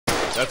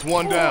That's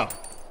one down.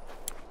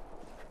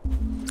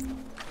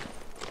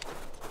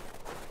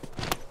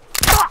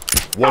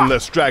 One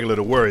less straggler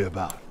to worry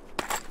about.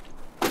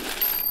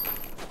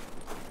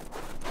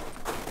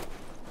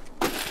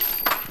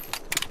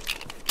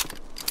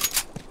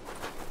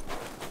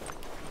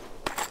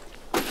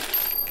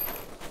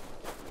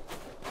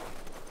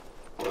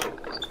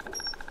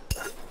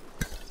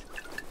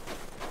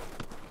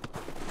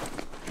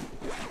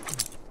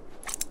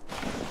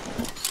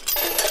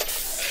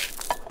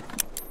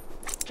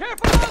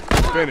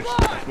 Finish.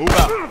 Move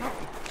out.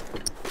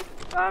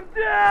 I'm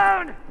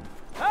down!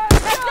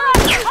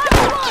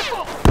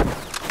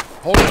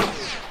 Hold on.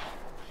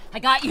 I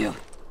got you.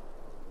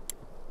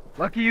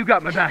 Lucky you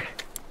got my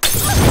back.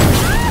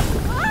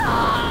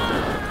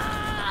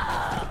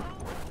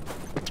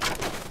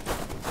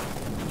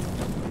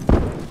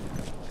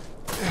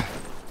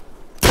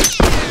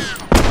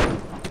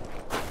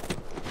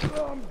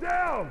 I'm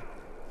down.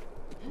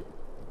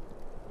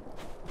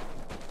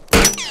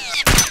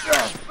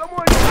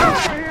 Someone get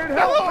over here and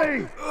help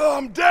me!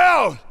 I'm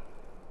down.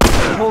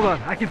 Hold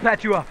on, I can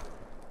patch you up.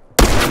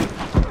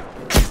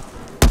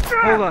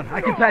 Hold on,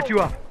 I can patch you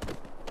up.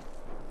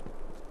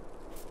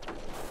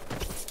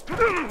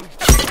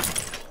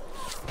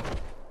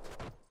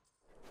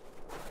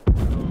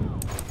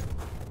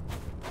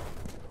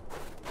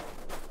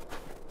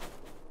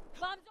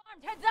 Bomb's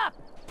armed, heads up!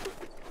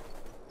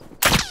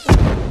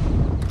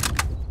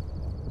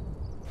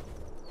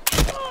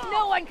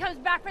 No one comes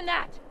back from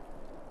that!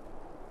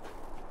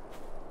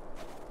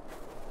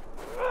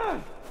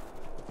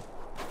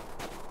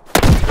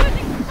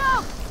 Losing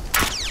smoke!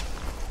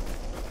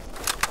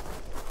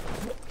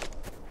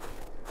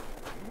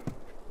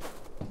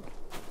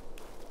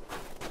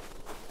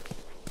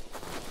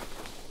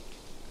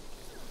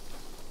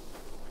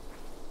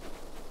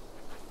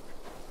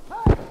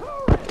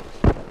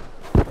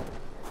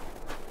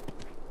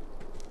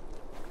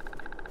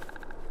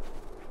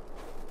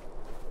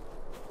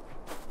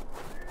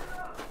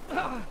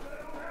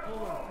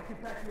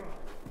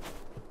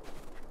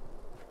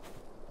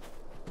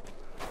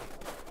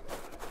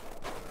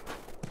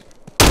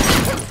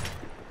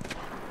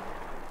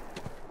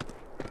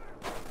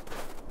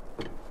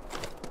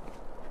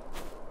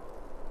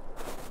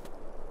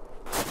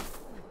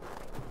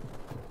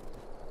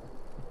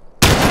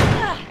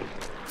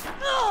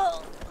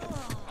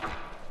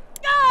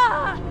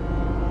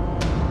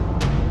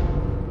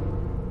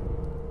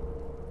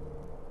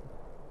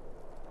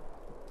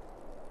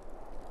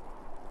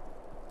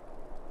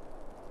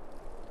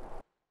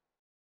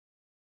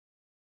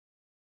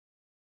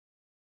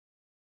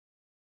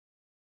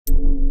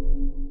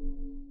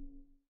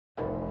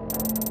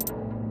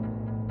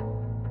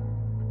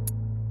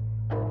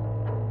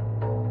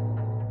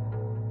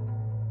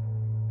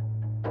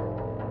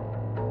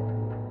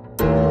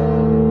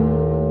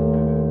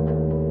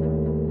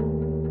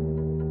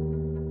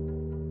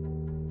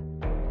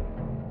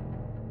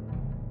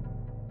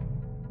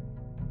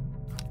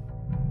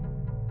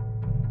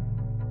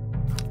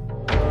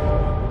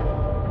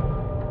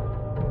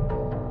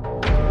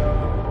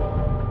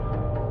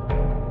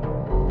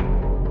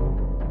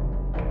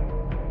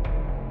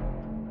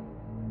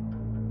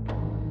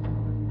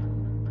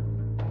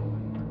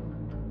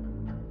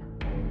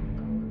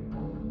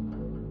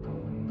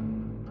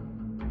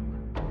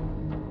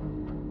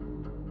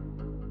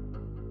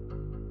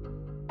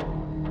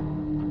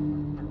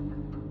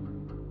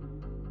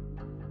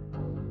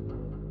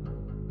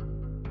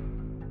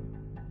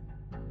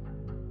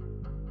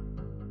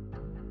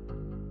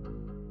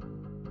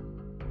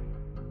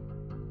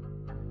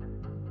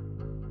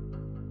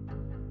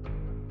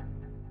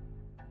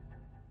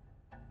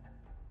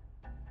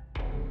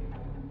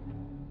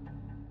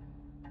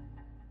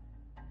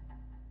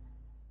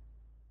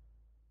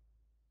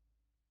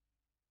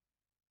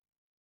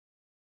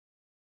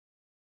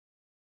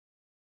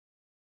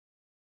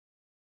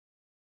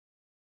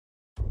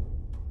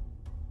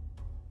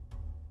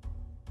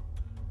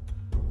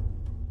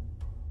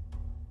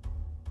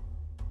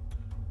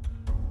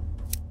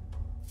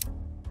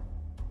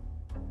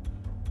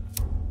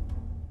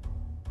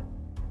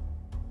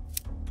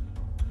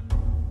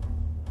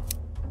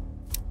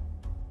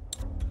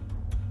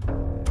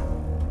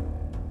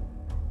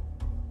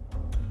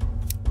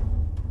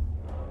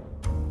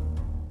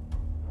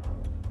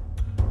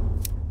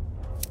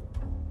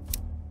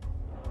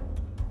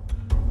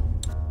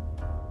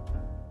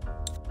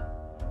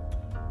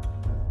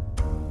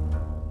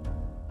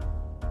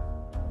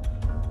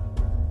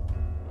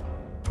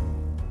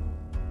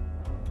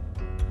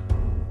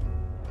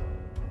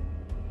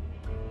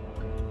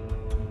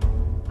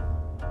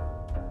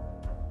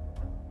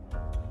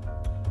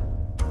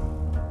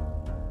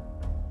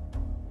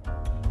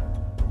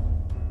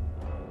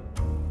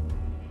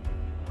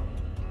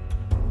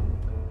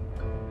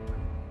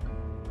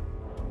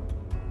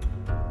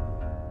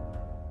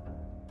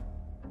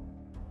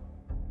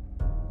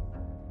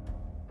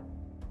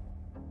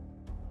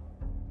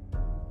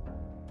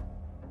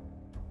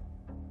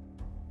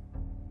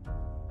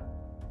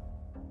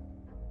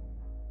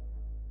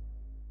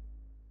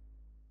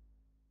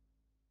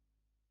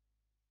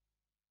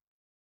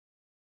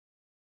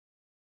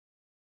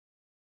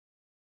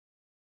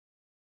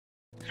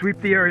 Sweep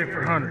the area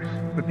for hunters,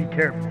 but be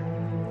careful.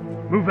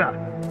 Move out.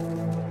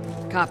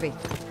 Copy.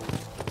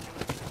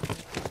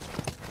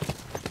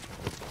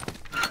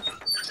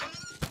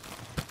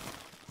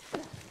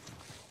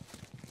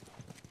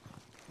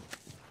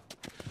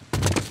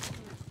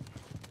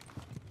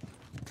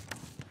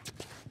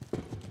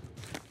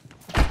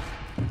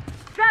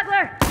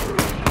 Straggler!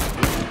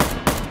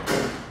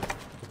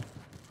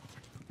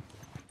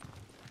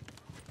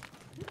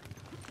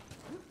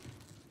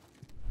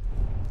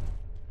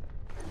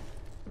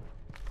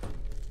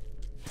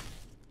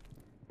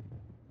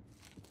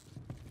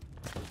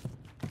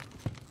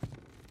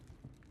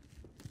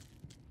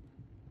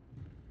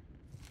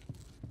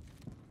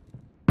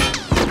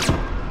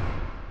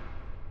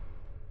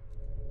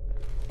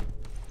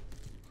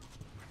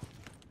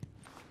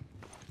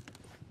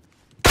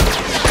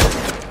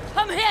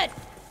 I'm hit!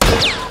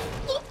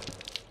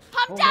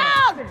 I'm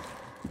down!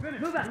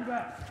 Move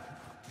out.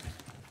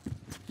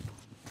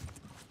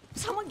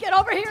 Someone get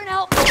over here and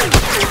help me!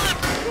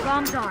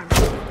 Bomb's armed.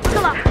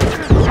 Buckle up.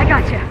 I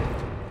got you.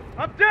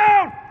 I'm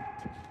down!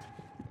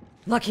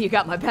 Lucky you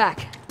got my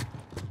back.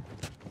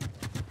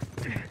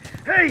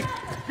 Hey,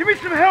 give me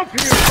some help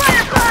here!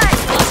 Firefly!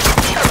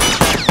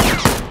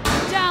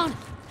 Down!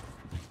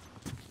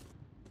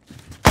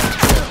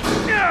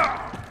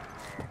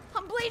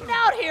 I'm bleeding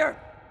out here!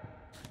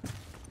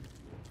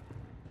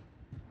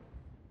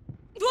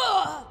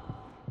 Ugh!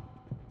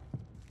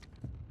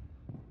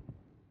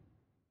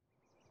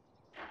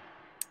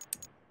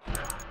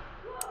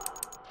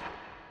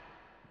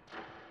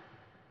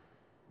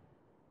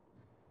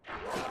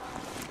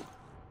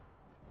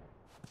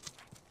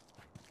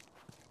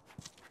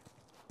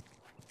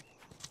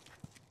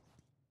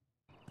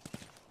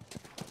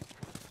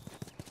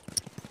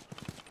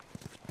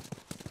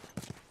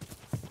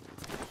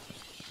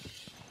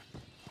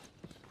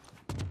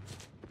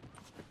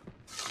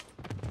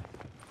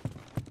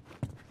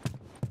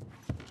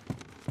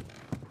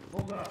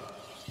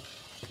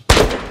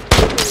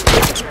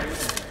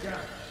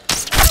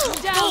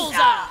 Down.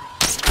 Bullseye!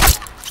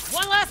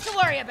 One less to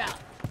worry about.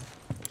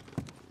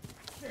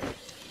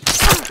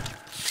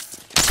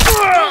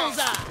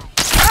 Bullseye!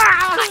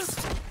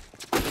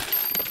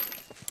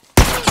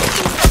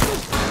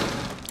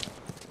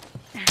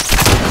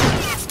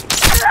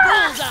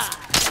 Bullseye!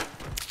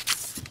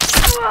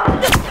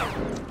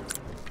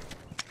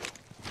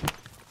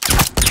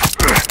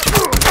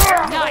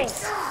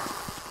 Nice!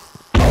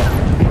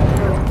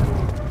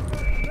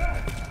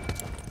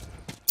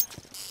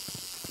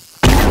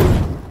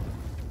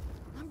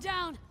 I'm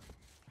down.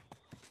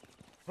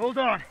 Hold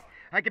on.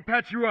 I can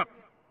patch you up.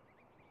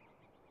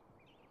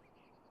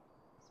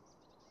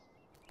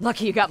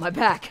 Lucky you got my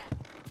back.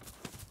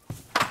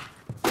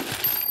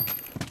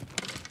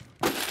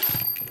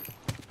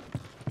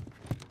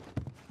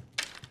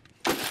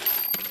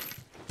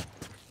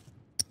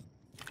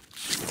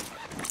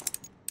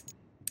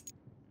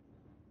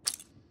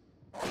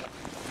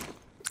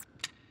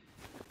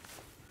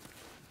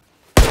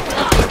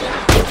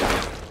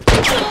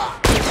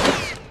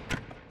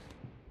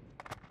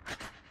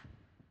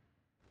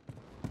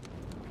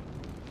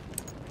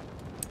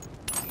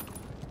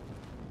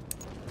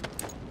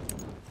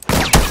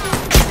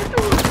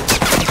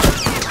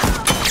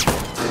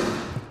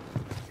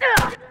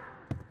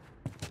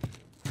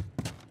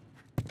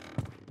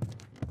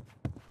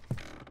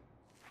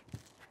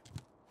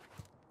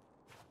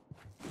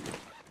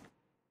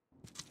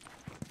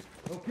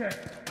 Okay,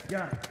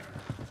 got it.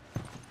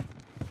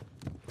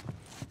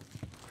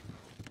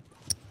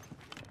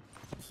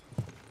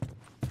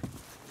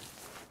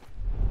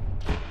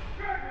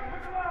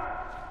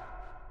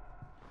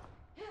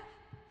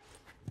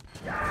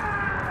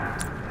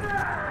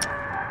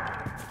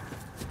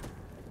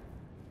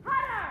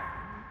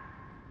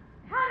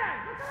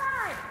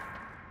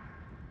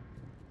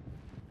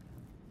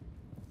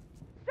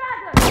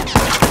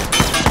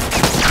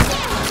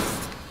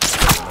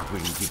 We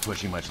can keep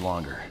pushing much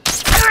longer.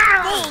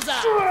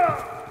 Bullseye!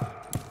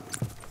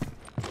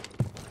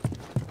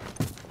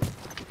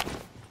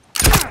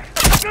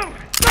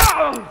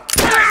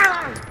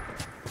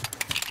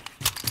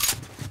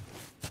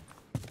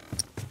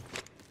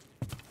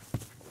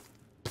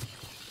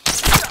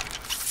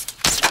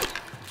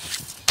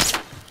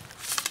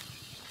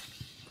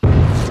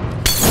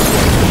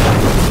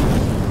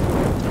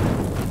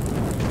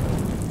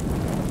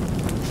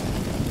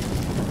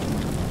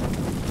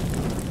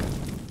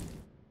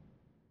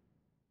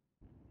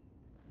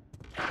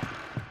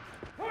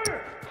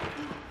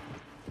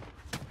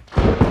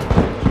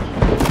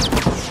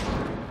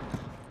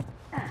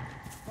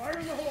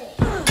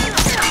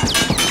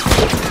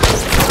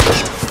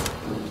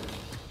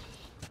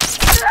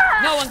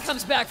 No one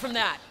comes back from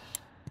that.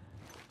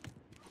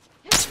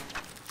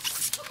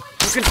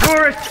 Looking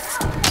for it!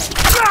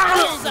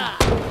 Bullseye!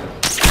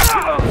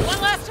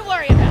 One less to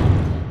worry about.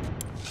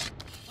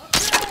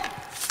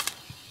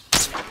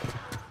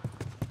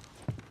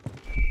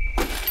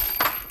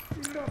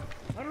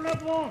 I don't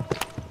have long.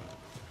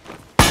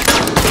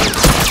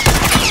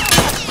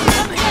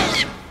 I'm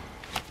hit.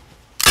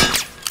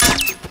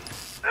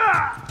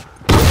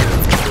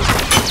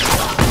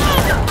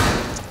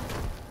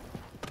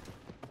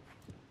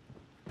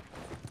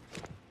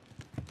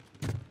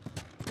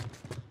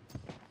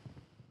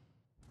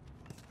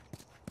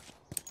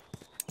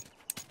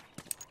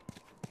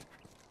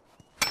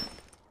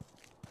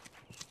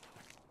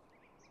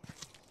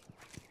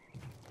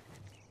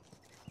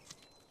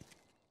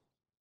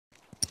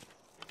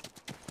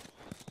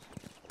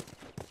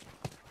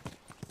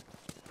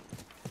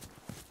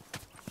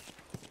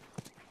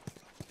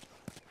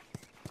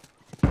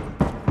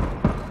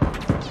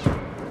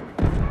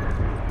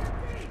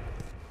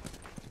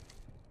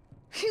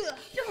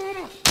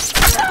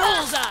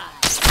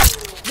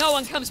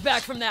 one comes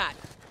back from that.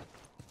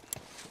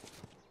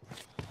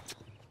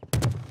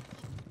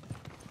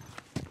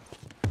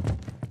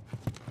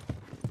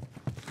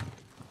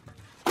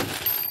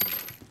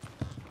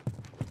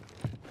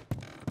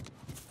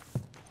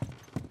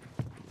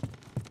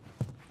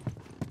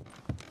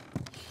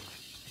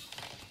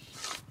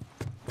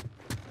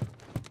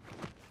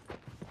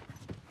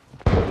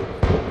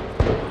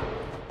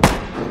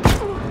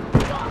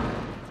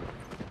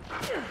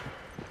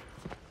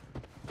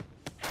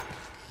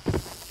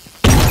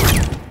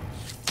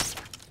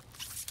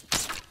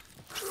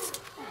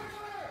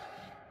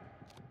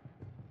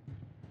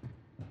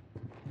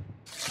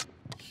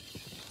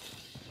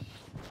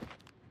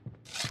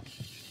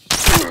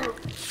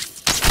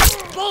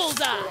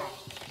 Bullseye!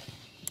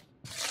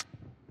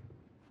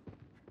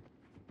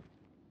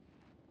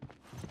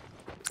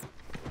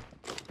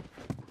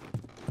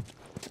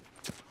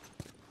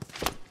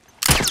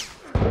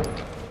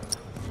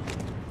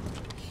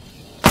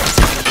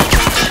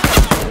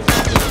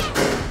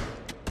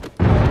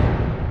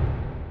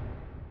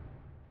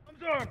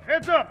 Arms armed,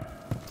 heads up!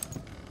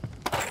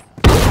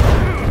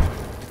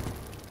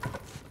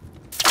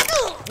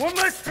 One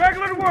less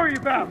straggler to worry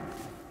about!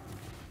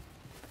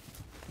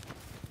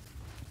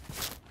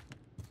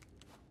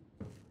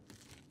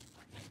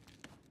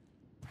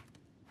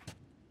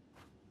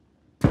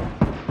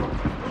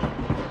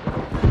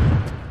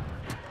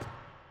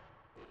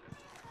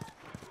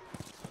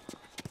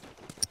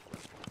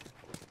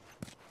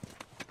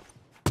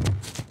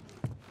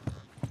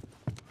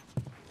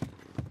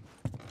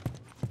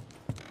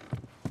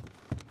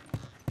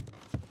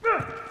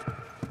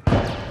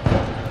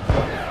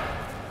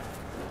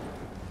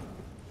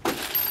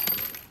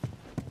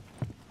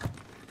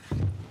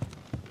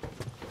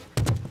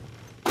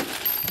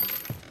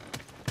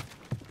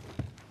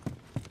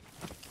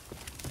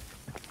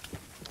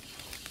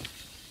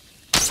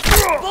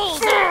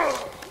 Bullseye!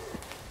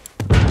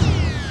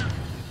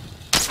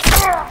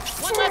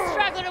 One less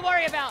straggler to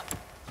worry about.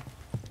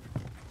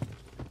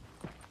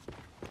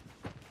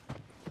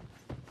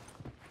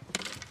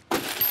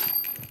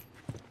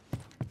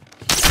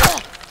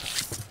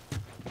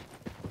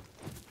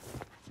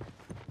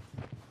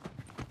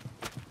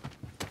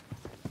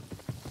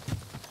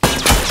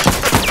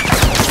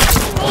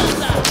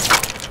 Bullseye!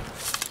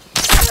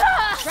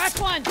 Crack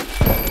one!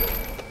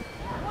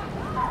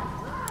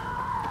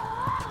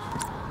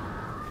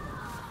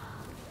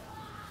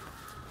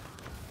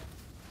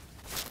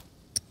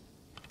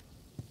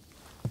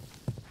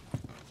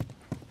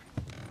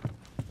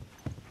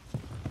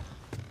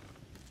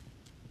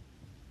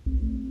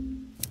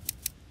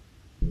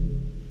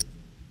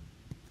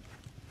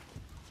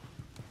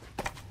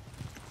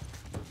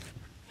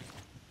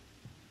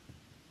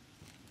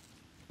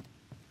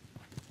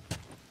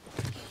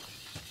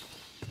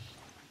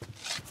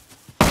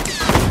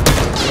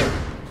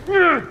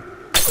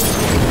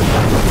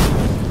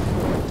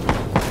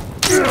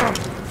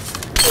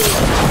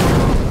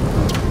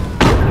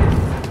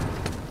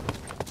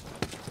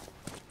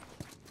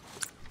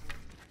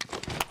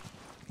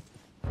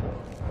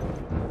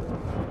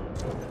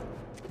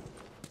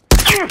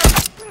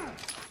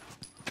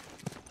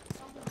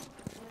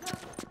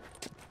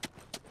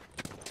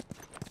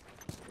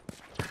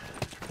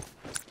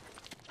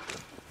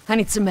 I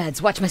need some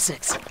meds. Watch my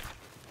six.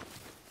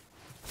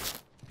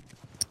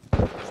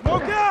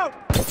 Smoke out!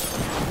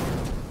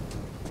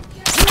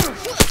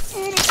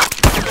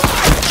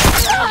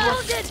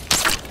 Wounded!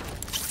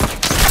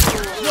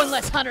 One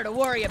less hunter to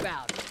worry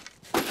about.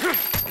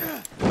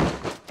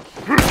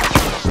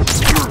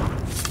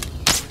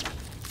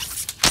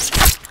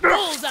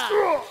 Bullseye!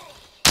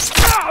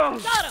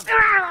 Got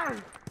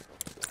him!